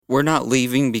we're not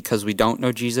leaving because we don't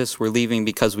know Jesus. We're leaving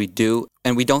because we do.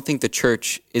 And we don't think the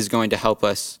church is going to help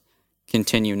us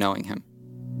continue knowing him.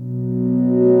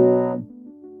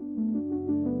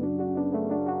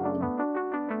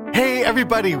 Hey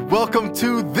everybody, welcome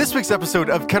to this week's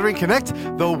episode of Kettering Connect,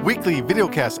 the weekly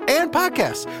videocast and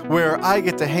podcast where I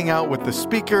get to hang out with the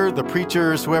speaker, the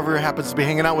preachers, whoever happens to be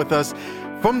hanging out with us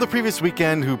from the previous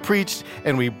weekend who preached,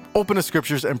 and we open the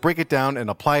scriptures and break it down and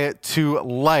apply it to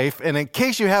life. And in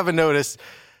case you haven't noticed,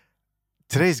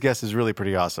 today's guest is really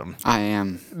pretty awesome. I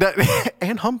am.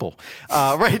 And humble.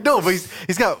 Right, no, but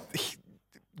he's got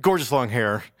gorgeous long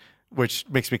hair, which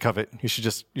makes me covet. You should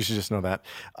just know that.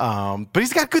 But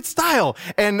he's got good style.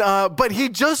 And but he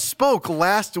just spoke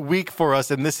last week for us,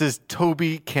 and this is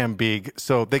Toby Cambig.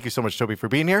 So thank you so much, Toby, for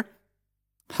being here.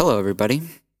 Hello, everybody.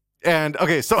 And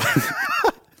okay, so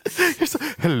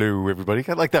hello, everybody.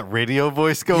 Got like that radio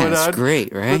voice going on. That's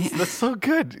great, right? That's so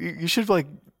good. You should I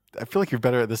feel like you're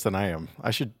better at this than I am.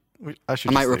 I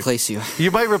might replace you.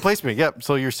 You might replace me. Yep.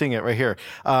 So you're seeing it right here.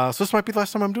 So this might be the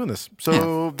last time I'm doing this.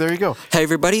 So There you go. Hey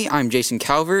everybody, I'm Jason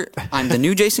Calvert. I'm the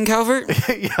new Jason Calvert.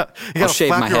 Yeah. You gotta shave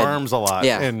flap my your head. arms a lot.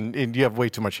 Yeah. And you have way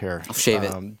too much hair. I'll shave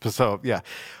it. So yeah.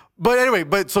 But anyway,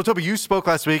 so Toby, you spoke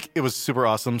last week. It was super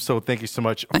awesome. So thank you so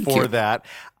much for that.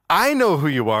 I know who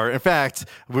you are. In fact,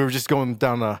 we were just going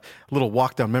down a little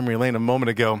walk down memory lane a moment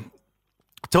ago.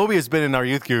 Toby has been in our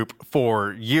youth group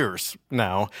for years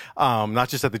now, not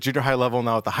just at the junior high level,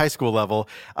 now at the high school level.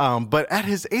 But at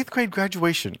his 8th grade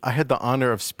graduation, I had the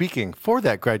honor of speaking for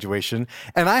that graduation.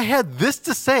 And I had this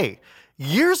to say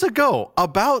years ago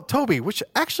about Toby, which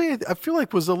actually I feel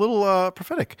like was a little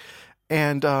prophetic.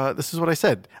 And this is what I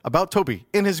said about Toby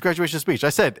in his graduation speech. I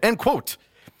said, end quote,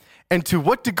 "And to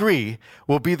what degree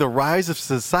will be the rise of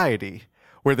society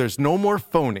where there's no more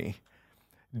phony,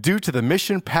 due to the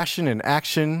mission, passion, and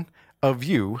action of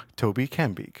you, Toby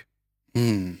Cambig."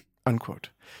 Unquote.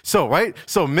 So, right?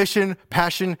 So mission,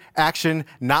 passion, action,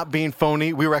 not being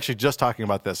phony. We were actually just talking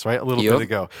about this, right? A little bit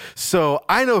ago. So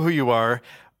I know who you are.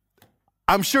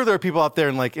 I'm sure there are people out there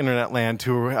in like internet land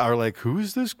who are like,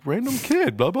 who's this random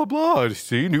kid? Blah, blah, blah. Is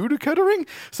he new to Kettering?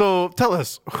 So tell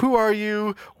us, who are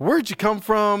you? Where'd you come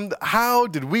from? How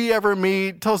did we ever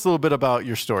meet? Tell us a little bit about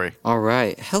your story. All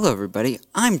right. Hello, everybody.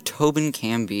 I'm Tobin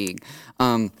Cambig.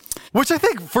 Which I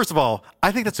think, first of all,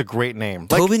 I think that's a great name.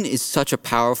 Tobin is such a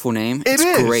powerful name. It's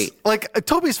great. Like,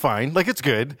 Toby's fine. Like, it's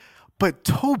good. But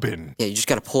Tobin. Yeah, you just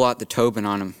got to pull out the Tobin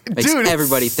on him. Makes Dude,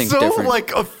 everybody think so different.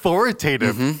 Like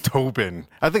authoritative Tobin.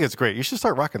 I think it's great. You should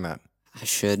start rocking that. I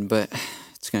should, but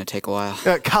it's going to take a while.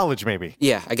 College, maybe.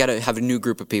 Yeah, I got to have a new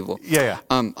group of people. Yeah.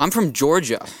 I'm from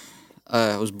Georgia.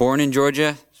 I was born in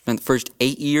Georgia. Spent the first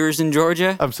 8 years in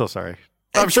Georgia. I'm so sorry.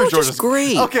 I'm sure Georgia's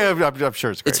great. Okay, I'm sure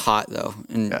it's great. It's hot, though.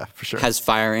 And yeah, for sure. Has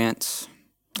fire ants.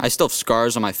 I still have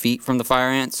scars on my feet from the fire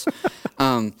ants.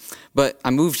 But I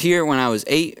moved here when I was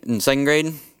 8 in 2nd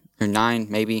grade. Or 9,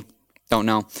 maybe. Don't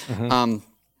know.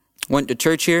 Went to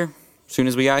church here as soon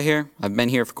as we got here. I've been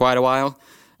here for quite a while.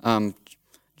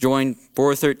 Joined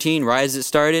 413 right as it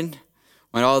started.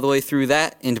 Went all the way through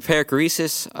that into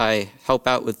perichoresis. I help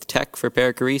out with tech for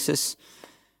perichoresis.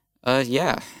 That's me.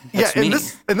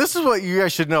 And this is what you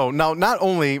guys should know. Now, not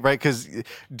only, right, because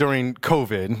during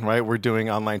COVID, right, we're doing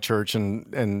online church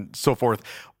and so forth,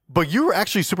 but you were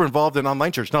actually super involved in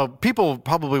online church. Now, people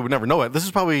probably would never know it. This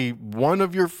is probably one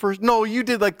of your first... No, you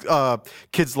did like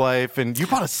Kids Life, and you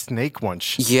bought a snake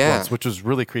once, which was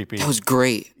really creepy. That was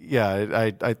great. Yeah,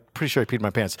 I'm pretty sure I peed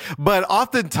my pants. But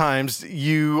oftentimes,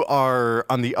 you are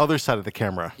on the other side of the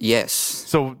camera. Yes.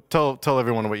 So tell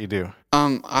everyone what you do.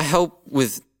 I help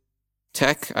with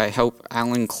tech. I help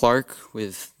Alan Clark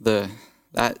with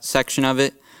that section of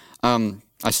it.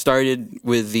 I started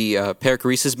with the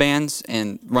perichoresis bands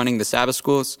and running the Sabbath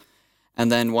schools.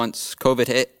 And then once COVID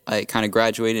hit, I kind of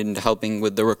graduated into helping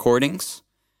with the recordings.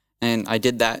 And I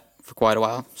did that for quite a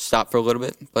while, stopped for a little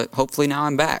bit, but hopefully now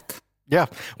I'm back. Yeah.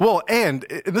 Well, and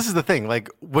this is the thing, like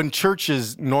when church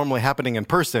is normally happening in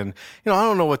person, I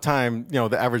don't know what time,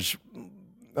 the average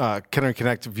Kettering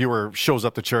Connect viewer shows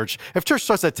up to church. If church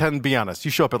starts at 10, be honest,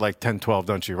 you show up at like 10, 12,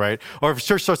 don't you, right? Or if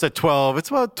church starts at 12, it's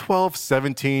about 12,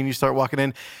 17, you start walking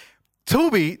in.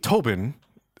 Tobin,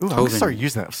 I'm going to start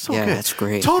using that. So yeah, good. That's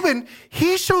great. Tobin,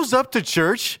 he shows up to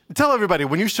church. Tell everybody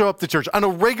when you show up to church on a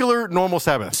regular, normal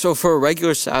Sabbath. So for a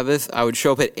regular Sabbath, I would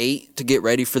show up at 8 to get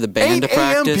ready for the band to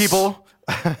practice. 8 a.m., people.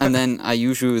 And then I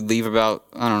usually would leave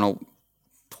about,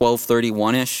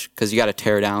 12:31-ish, because you got to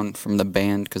tear down from the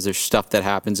band because there's stuff that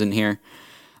happens in here.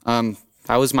 That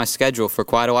was my schedule for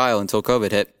quite a while until COVID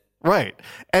hit. Right.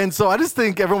 And so I just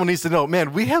think everyone needs to know,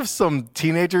 man, we have some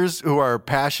teenagers who are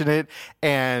passionate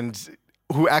and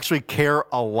who actually care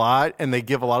a lot, and they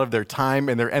give a lot of their time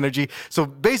and their energy. So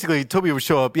basically, Toby would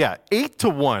show up, 8 to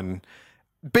 1,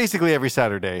 basically every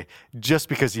Saturday, just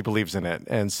because he believes in it.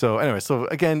 And so anyway, so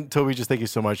again, Toby, just thank you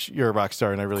so much. You're a rock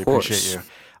star, and I really appreciate you.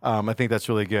 I think that's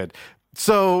really good.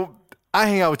 So I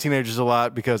hang out with teenagers a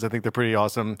lot because I think they're pretty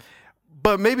awesome.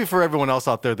 But maybe for everyone else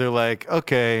out there, they're like,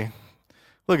 okay,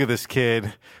 look at this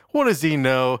kid. What does he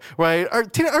know, right? Are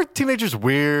teenagers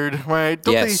weird, right?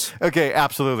 Yes. Okay,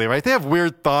 absolutely, right? They have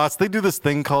weird thoughts. They do this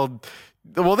thing called,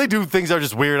 they do things that are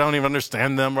just weird. I don't even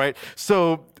understand them, right?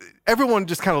 So everyone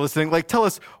just kind of listening, like, tell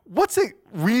us, what's it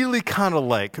really kind of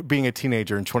like being a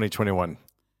teenager in 2021?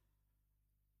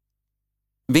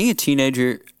 Being a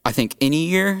teenager, I think any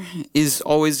year is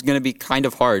always going to be kind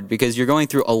of hard because you're going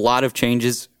through a lot of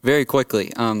changes very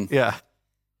quickly.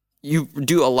 You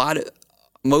do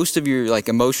most of your like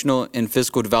emotional and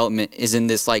physical development is in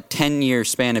this like 10-year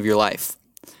span of your life.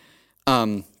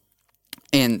 And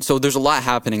so there's a lot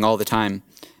happening all the time.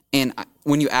 And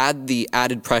when you add the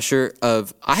added pressure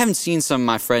of, I haven't seen some of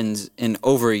my friends in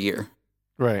over a year.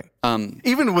 Right.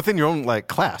 Even within your own like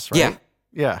class, right? Yeah.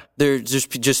 Yeah. They're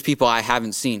just people I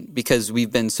haven't seen because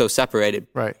we've been so separated.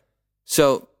 Right.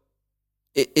 So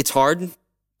it's hard.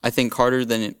 I think harder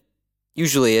than it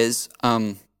usually is.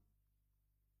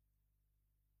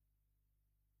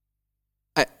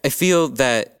 I feel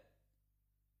that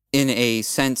in a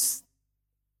sense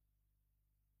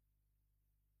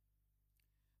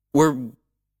we're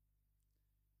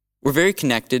very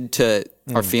connected to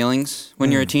our feelings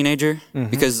when you're a teenager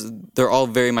because they're all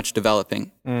very much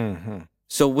developing.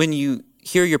 So when you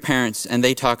hear your parents and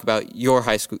they talk about your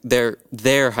high school,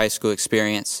 their high school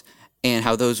experience and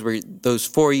how those were those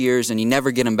 4 years and you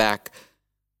never get them back,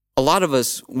 a lot of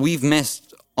us, we've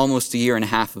missed almost a year and a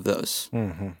half of those.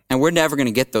 And we're never going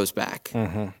to get those back.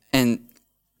 And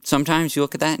sometimes you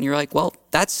look at that and you're like, well,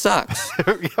 that sucks.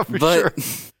 Yeah, for sure.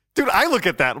 Dude, I look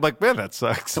at that. I'm like, man, that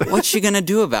sucks. What's you going to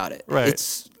do about it? Right.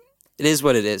 It is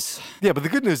what it is. Yeah, but the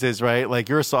good news is, right, like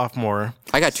you're a sophomore.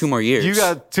 I got 2 more years. You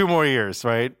got 2 more years,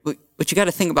 right? But you got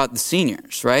to think about the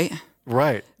seniors, right?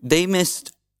 Right. They're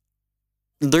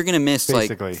going to miss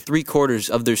Basically. like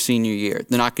 3/4 of their senior year.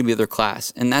 They're not going to be with their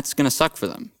class, and that's going to suck for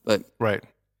them. But right.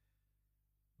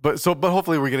 But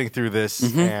hopefully we're getting through this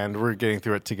and we're getting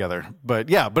through it together. But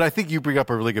yeah, but I think you bring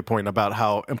up a really good point about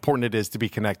how important it is to be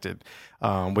connected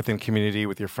within community,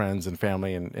 with your friends and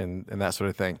family and that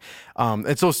sort of thing.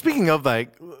 And so speaking of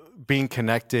like being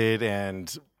connected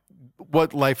and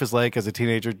what life is like as a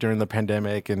teenager during the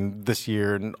pandemic and this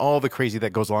year and all the crazy that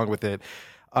goes along with it.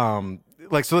 So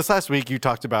this last week you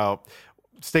talked about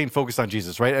staying focused on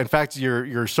Jesus, right? In fact,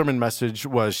 your sermon message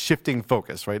was shifting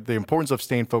focus, right? The importance of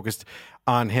staying focused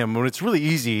on him when it's really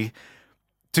easy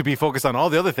to be focused on all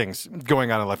the other things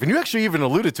going on in life. And you actually even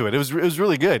alluded to it. It was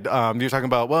really good. You're talking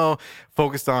about,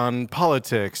 focused on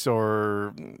politics,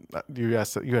 or you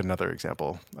had another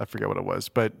example. I forget what it was,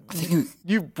 but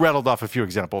you rattled off a few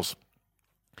examples.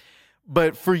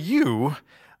 But for you,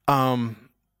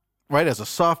 right, as a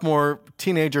sophomore,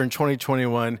 teenager in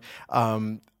 2021,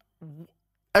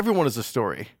 everyone is a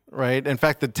story, right? In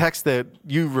fact, the text that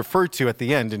you referred to at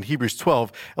the end in Hebrews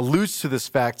 12 alludes to this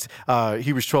fact.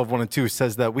 Hebrews 12, 1 and 2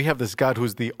 says that we have this God who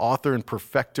is the author and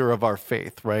perfecter of our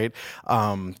faith, right?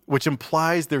 Which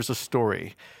implies there's a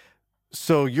story.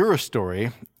 So you're a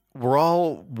story. We're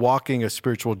all walking a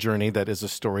spiritual journey that is a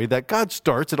story that God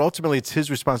starts, and ultimately it's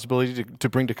his responsibility to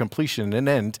bring to completion and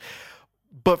end.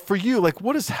 But for you, like,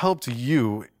 what has helped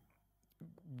you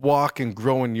walk and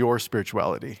grow in your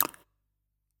spirituality?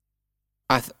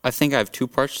 I think I have 2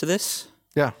 parts to this.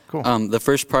 Yeah, cool. The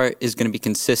first part is going to be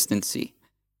consistency.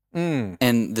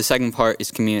 And the second part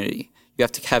is community. You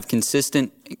have to have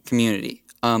consistent community.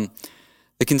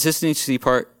 The consistency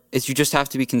part is you just have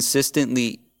to be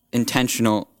consistently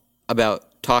intentional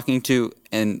about talking to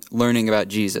and learning about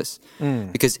Jesus.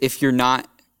 Because if you're not,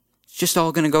 it's just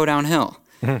all going to go downhill.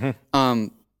 And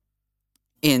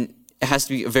it has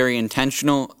to be a very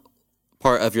intentional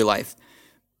part of your life.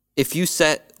 If you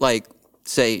set,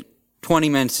 say 20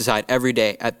 minutes aside every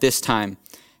day at this time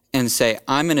and say,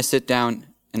 I'm going to sit down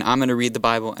and I'm going to read the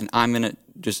Bible and I'm going to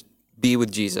just be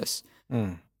with Jesus.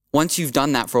 Once you've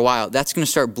done that for a while, that's going to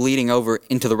start bleeding over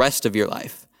into the rest of your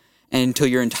life. And until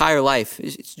your entire life,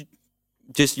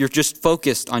 you're just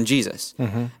focused on Jesus.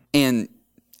 And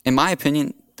in my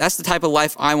opinion, that's the type of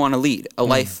life I want to lead, a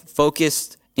life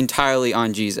focused entirely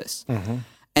on Jesus.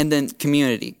 And then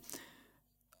community.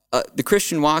 The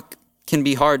Christian walk can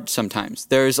be hard sometimes.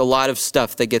 There's a lot of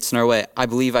stuff that gets in our way. I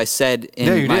believe I said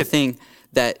in my thing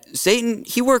that Satan,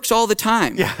 he works all the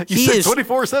time. Yeah, he is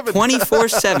 24/7.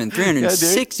 24/7,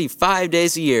 365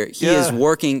 days a year. He is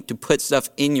working to put stuff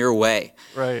in your way.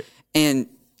 Right. And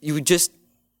you just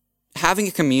having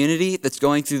a community that's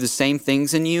going through the same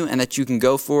things in you and that you can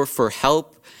go for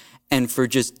help and for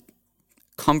just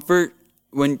comfort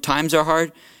when times are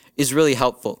hard is really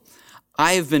helpful.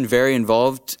 I have been very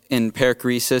involved in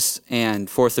perichoresis and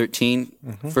 413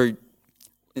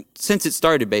 since it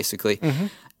started, basically.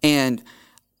 And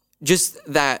just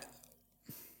that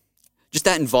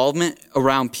involvement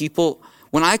around people.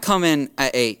 When I come in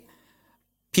at 8,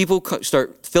 people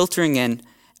start filtering in,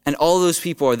 and all those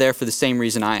people are there for the same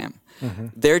reason I am.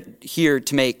 They're here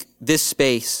to make this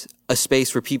space a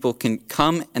space where people can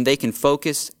come and they can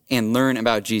focus and learn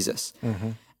about Jesus.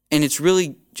 And it's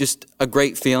really just a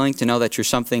great feeling to know that you're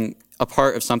a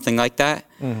part of something like that.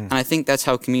 And I think that's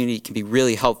how community can be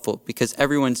really helpful, because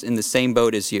everyone's in the same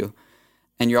boat as you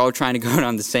and you're all trying to go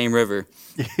down the same river.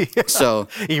 So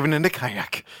even in the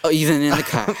kayak. Oh, even in the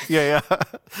kayak. Yeah.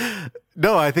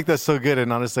 No, I think that's so good.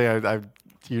 And honestly,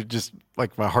 you're just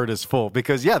like, my heart is full,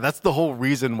 because that's the whole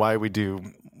reason why we do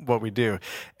what we do.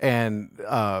 And,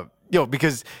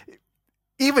 because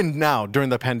even now during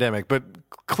the pandemic, but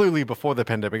clearly before the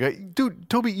pandemic, dude,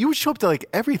 Toby, you would show up to like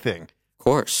everything. Of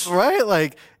course. Right?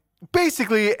 Like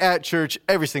basically at church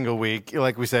every single week,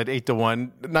 like we said, 8 to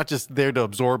 1, not just there to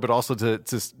absorb, but also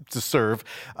to serve.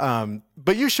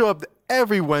 But you show up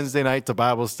every Wednesday night to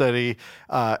Bible study,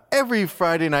 every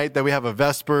Friday night that we have a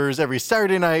Vespers, every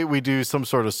Saturday night we do some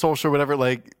sort of social or whatever.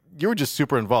 Like, you're just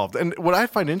super involved. And what I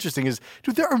find interesting is,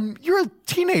 dude, you're a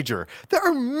teenager. There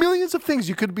are millions of things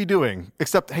you could be doing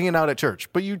except hanging out at church,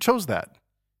 but you chose that.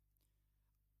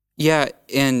 Yeah,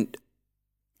 and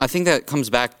I think that comes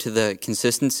back to the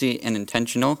consistency and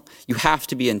intentional. You have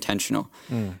to be intentional,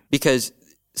 because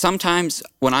sometimes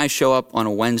when I show up on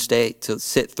a Wednesday to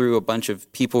sit through a bunch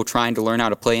of people trying to learn how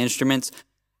to play instruments,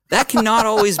 that cannot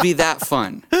always be that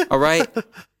fun, all right?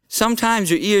 Sometimes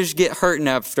your ears get hurting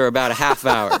after about a half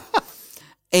hour.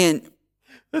 And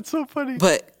that's so funny.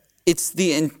 But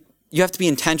you have to be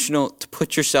intentional to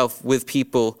put yourself with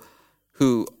people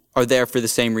who are there for the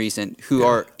same reason, who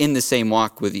are in the same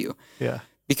walk with you. Yeah.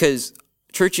 Because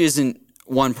church isn't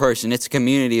one person, it's a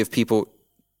community of people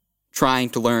trying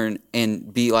to learn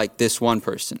and be like this one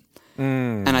person.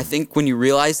 And I think when you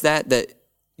realize that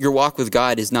your walk with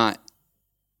God is not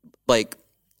like,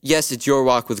 yes, it's your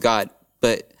walk with God,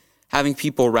 but having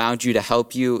people around you to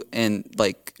help you and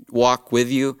like walk with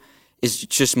you is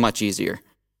just much easier.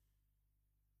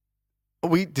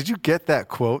 Did you get that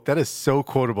quote? That is so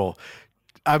quotable.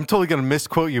 I'm totally going to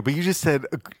misquote you, but you just said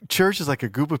church is like a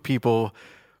group of people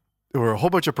who are a whole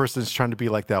bunch of persons trying to be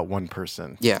like that one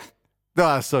person. Yeah.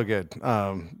 Oh, that's so good.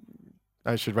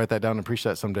 I should write that down and preach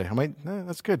that someday.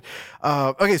 That's good.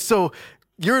 Okay, so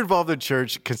you're involved in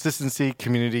church, consistency,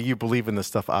 community. You believe in this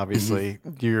stuff, obviously.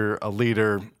 You're a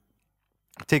leader.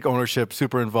 Take ownership,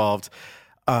 super involved.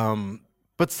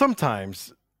 But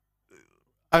sometimes,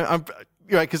 I'm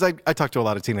right, because I talk to a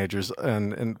lot of teenagers,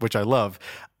 and which I love.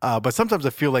 But sometimes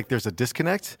I feel like there's a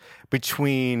disconnect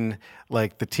between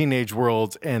like the teenage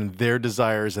world and their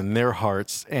desires and their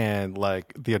hearts, and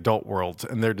like the adult world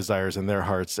and their desires and their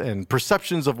hearts, and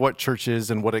perceptions of what church is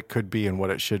and what it could be and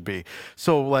what it should be.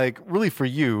 So like really for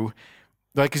you,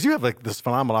 like, because you have like this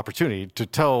phenomenal opportunity to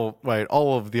tell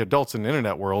all of the adults in the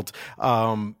internet world,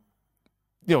 something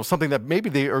that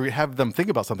maybe or have them think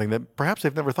about something that perhaps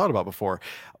they've never thought about before.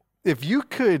 If you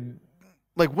could,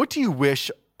 like, what do you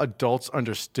wish adults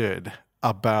understood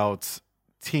about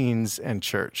teens and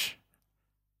church?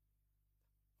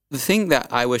 The thing that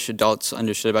I wish adults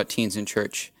understood about teens and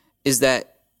church is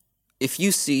that if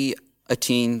you see a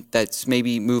teen that's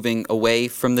maybe moving away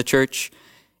from the church,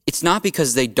 it's not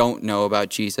because they don't know about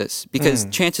Jesus, because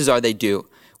chances are they do.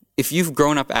 If you've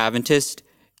grown up Adventist,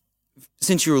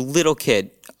 since you were a little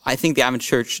kid, I think the Adventist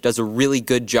church does a really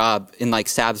good job in like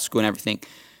Sabbath school and everything.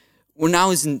 When I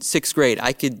was in 6th grade,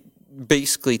 I could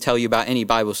basically tell you about any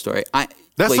Bible story.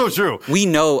 That's so true. We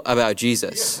know about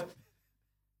Jesus.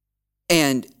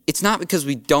 And it's not because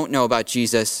we don't know about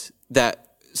Jesus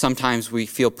that sometimes we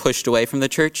feel pushed away from the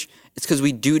church. It's because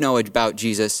we do know about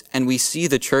Jesus, and we see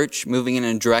the church moving in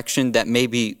a direction that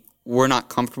maybe we're not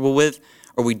comfortable with,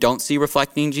 or we don't see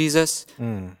reflecting Jesus.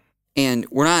 And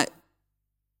we're not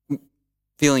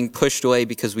feeling pushed away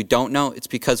because we don't know. It's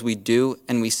because we do,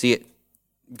 and we see it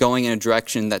going in a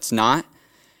direction that's not.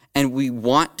 And we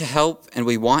want to help, and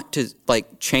we want to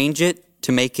like change it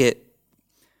to make it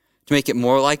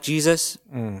more like Jesus.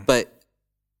 But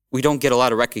we don't get a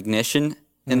lot of recognition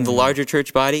in the larger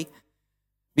church body,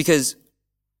 because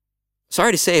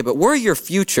sorry to say it, but we're your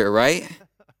future, right?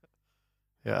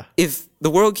 Yeah. If the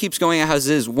world keeps going as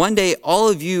it is, one day all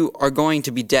of you are going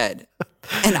to be dead.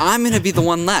 And I'm going to be the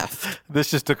one left. This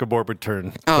just took a morbid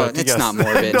turn. Oh, it's not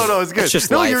morbid. No, it's good. It's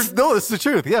just life. No, it's the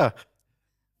truth. Yeah.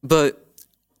 But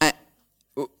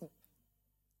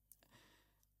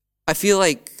I feel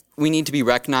like we need to be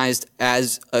recognized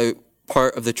as a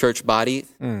part of the church body.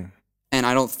 And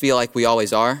I don't feel like we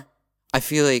always are. I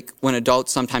feel like when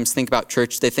adults sometimes think about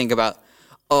church, they think about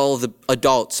all the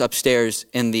adults upstairs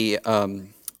in the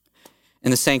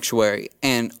sanctuary,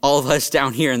 and all of us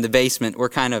down here in the basement, we're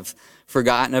kind of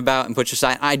forgotten about and pushed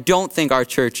aside. I don't think our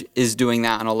church is doing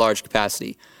that in a large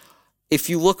capacity. If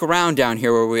you look around down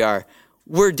here where we are,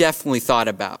 we're definitely thought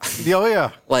about. Oh,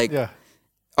 yeah.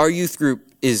 Our youth group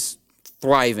is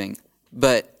thriving,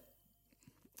 but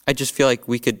I just feel like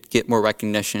we could get more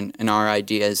recognition in our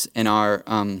ideas and our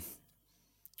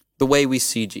the way we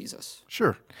see Jesus.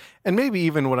 Sure. And maybe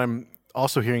even what I'm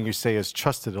also hearing you say is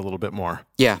trusted a little bit more.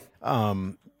 Yeah.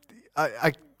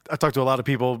 I talk to a lot of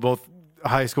people, both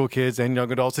high school kids and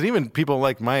young adults, and even people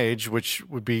like my age, which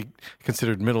would be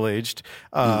considered middle-aged.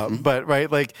 But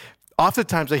right, like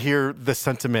oftentimes I hear the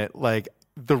sentiment like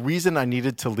the reason I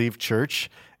needed to leave church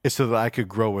is so that I could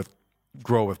grow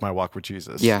with my walk with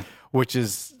Jesus. Yeah. Which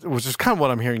is kind of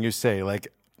what I'm hearing you say. Like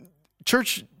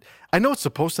church, I know it's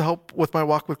supposed to help with my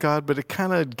walk with God, but it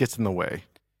kind of gets in the way.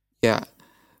 Yeah.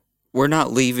 We're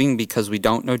not leaving because we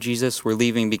don't know Jesus. We're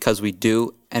leaving because we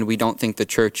do, and we don't think the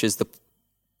church is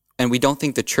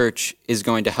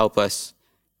going to help us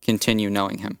continue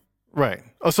knowing him. Right.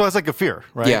 Oh, so that's like a fear,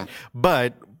 right? Yeah.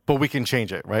 But we can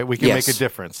change it, right? We can make a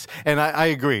difference. And I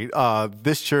agree.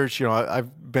 This church,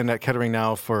 I've been at Kettering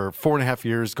now for 4.5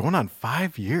 years, going on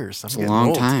 5 years. It's a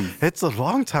long time. It's a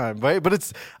long time, right?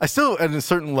 But I still, at a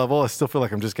certain level, I still feel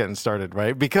like I'm just getting started,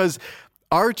 right? Because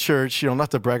our church,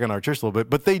 not to brag on our church a little bit,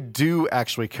 but they do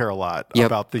actually care a lot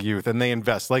about the youth, and they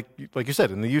invest, like you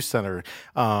said, in the youth center.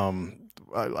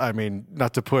 I mean,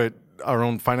 not to put our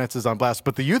own finances on blast,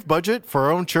 but the youth budget for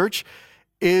our own church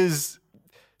is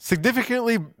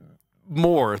significantly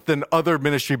more than other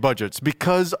ministry budgets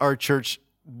because our church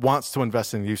wants to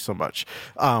invest in youth so much.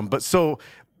 But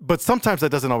sometimes that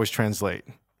doesn't always translate,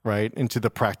 right, into the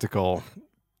practical,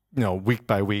 week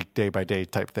by week, day by day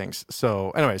type things.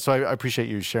 So anyway, I appreciate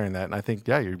you sharing that. And I think,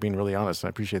 you're being really honest, and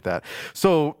I appreciate that.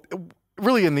 So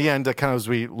really in the end, kind of as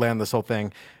we land this whole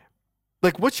thing,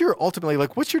 like what's your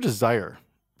desire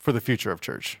for the future of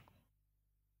church?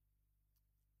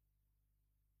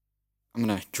 I'm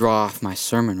going to draw off my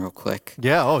sermon real quick.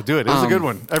 Yeah, do it. It was a good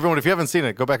one. Everyone, if you haven't seen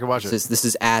it, go back and watch it. This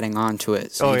is adding on to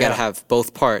it. So you got to have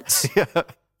both parts. Yeah.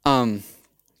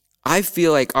 I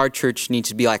feel like our church needs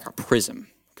to be like a prism.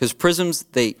 Because prisms,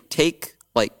 they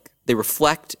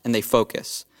reflect and they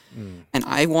focus. And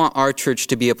I want our church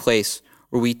to be a place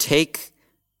where we take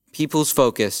people's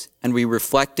focus and we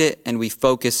reflect it and we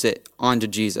focus it onto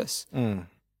Jesus.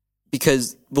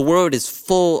 Because the world is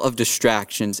full of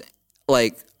distractions.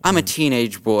 Like, I'm a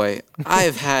teenage boy.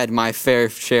 I've had my fair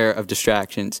share of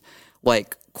distractions,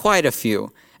 like quite a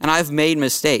few. And I've made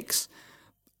mistakes.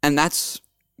 And that's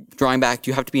drawing back,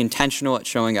 you have to be intentional at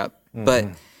showing up. But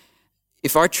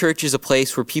if our church is a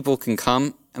place where people can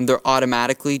come and they're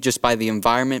automatically, just by the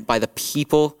environment, by the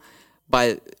people,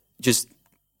 by just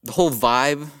the whole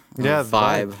vibe. Yeah,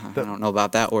 vibe. I don't know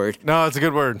about that word. No, it's a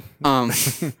good word.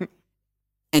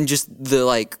 And just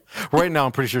the Right now,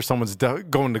 I'm pretty sure someone's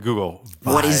going to Google.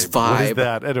 Vibe. What is vibe? What is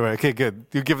that? Anyway, okay, good.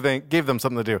 You gave them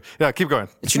something to do. Yeah, keep going.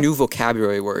 It's your new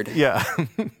vocabulary word. Yeah.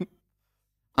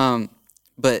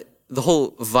 But the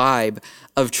whole vibe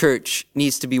of church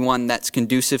needs to be one that's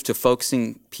conducive to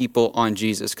focusing people on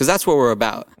Jesus, because that's what we're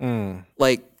about.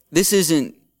 Like, this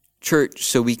isn't church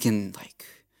so we can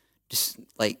just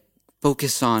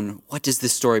focus on what does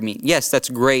this story mean. Yes, that's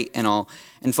great and all,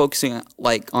 and focusing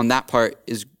on that part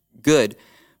is good,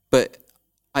 but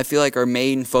I feel like our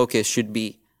main focus should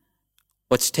be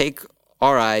let's take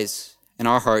our eyes and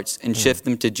our hearts and shift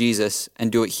them to Jesus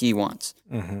and do what he wants.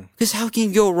 Because how can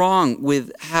you go wrong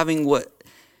with having what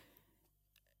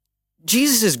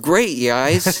Jesus is great, you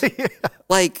guys.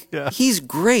 He's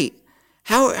great.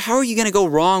 How are you going to go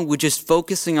wrong with just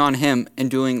focusing on him and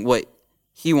doing what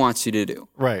he wants you to do?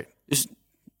 Right. There's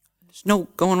no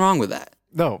going wrong with that.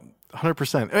 No,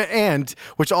 100%. And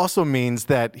which also means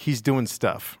that he's doing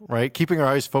stuff, right? Keeping our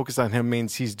eyes focused on him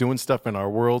means he's doing stuff in our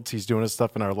worlds. He's doing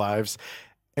stuff in our lives.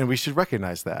 And we should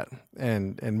recognize that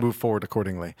and move forward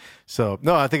accordingly. So,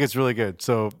 no, I think it's really good.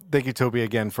 So thank you, Toby,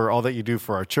 again, for all that you do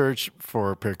for our church,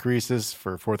 for Perichoresis,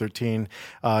 for 413.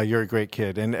 You're a great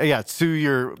kid. And to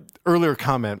your earlier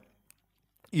comment,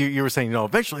 you were saying,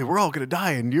 eventually we're all going to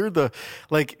die, and you're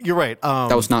right.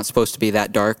 That was not supposed to be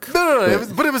that dark. No,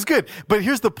 but it was good. But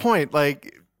here's the point, I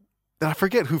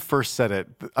forget who first said it.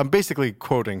 I'm basically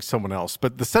quoting someone else,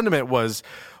 but the sentiment was,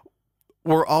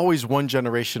 we're always one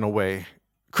generation away.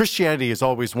 Christianity is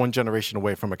always one generation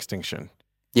away from extinction.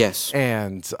 Yes.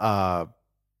 And I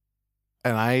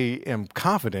am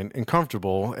confident and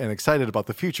comfortable and excited about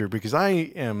the future because I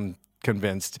am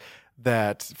convinced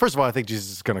that, first of all, I think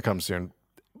Jesus is going to come soon.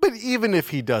 But even if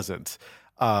he doesn't,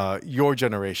 your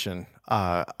generation,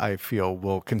 I feel,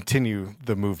 will continue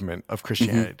the movement of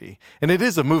Christianity. And it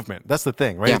is a movement. That's the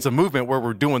thing, right? Yeah. It's a movement where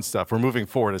we're doing stuff. We're moving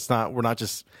forward. We're not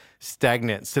just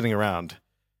stagnant, sitting around.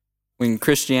 When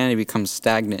Christianity becomes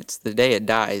stagnant, the day it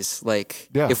dies.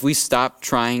 If we stop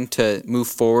trying to move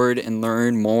forward and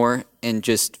learn more and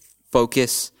just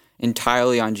focus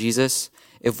entirely on Jesus,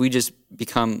 if we just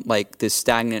become like this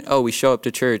stagnant, we show up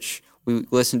to church, we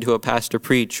listen to a pastor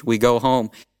preach, we go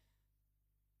home,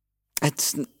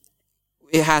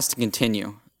 it has to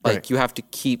continue. Right. You have to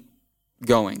keep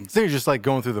going. So you're just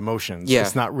going through the motions. Yeah.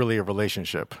 It's not really a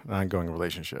relationship, an ongoing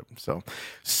relationship.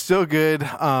 So good.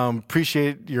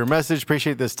 Appreciate your message.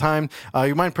 Appreciate this time.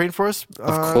 You mind praying for us?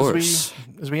 Of course.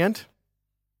 As we end?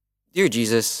 Dear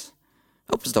Jesus,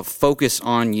 help us to focus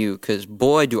on you, because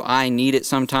boy, do I need it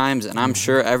sometimes, and I'm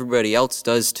sure everybody else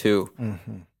does too.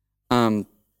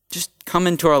 Just come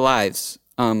into our lives.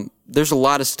 There's a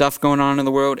lot of stuff going on in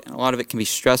the world, and a lot of it can be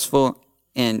stressful,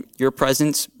 and your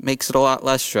presence makes it a lot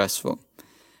less stressful.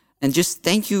 And just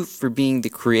thank you for being the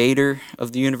creator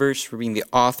of the universe, for being the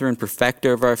author and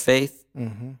perfecter of our faith.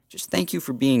 Just thank you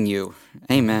for being you.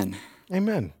 Amen.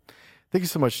 Amen. Thank you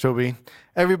so much, Toby.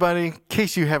 Everybody, in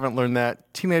case you haven't learned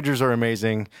that, teenagers are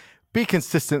amazing. Be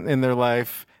consistent in their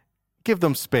life. Give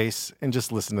them space and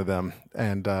just listen to them.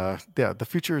 And the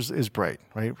future is bright,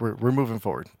 right? We're moving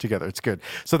forward together. It's good.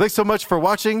 So thanks so much for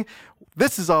watching.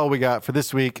 This is all we got for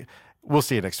this week. We'll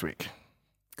see you next week.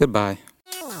 Goodbye.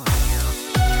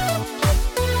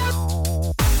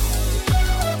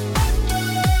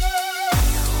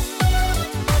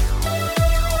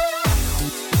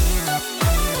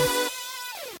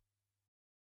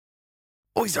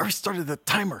 Oh, he's already started the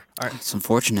timer. All right. It's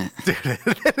unfortunate. Dude,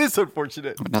 it is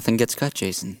unfortunate. Nothing gets cut,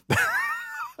 Jason.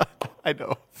 I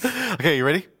know. Okay, you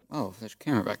ready? Oh, there's a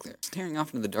camera back there. Staring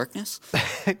off into the darkness?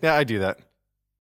 Yeah, I do that.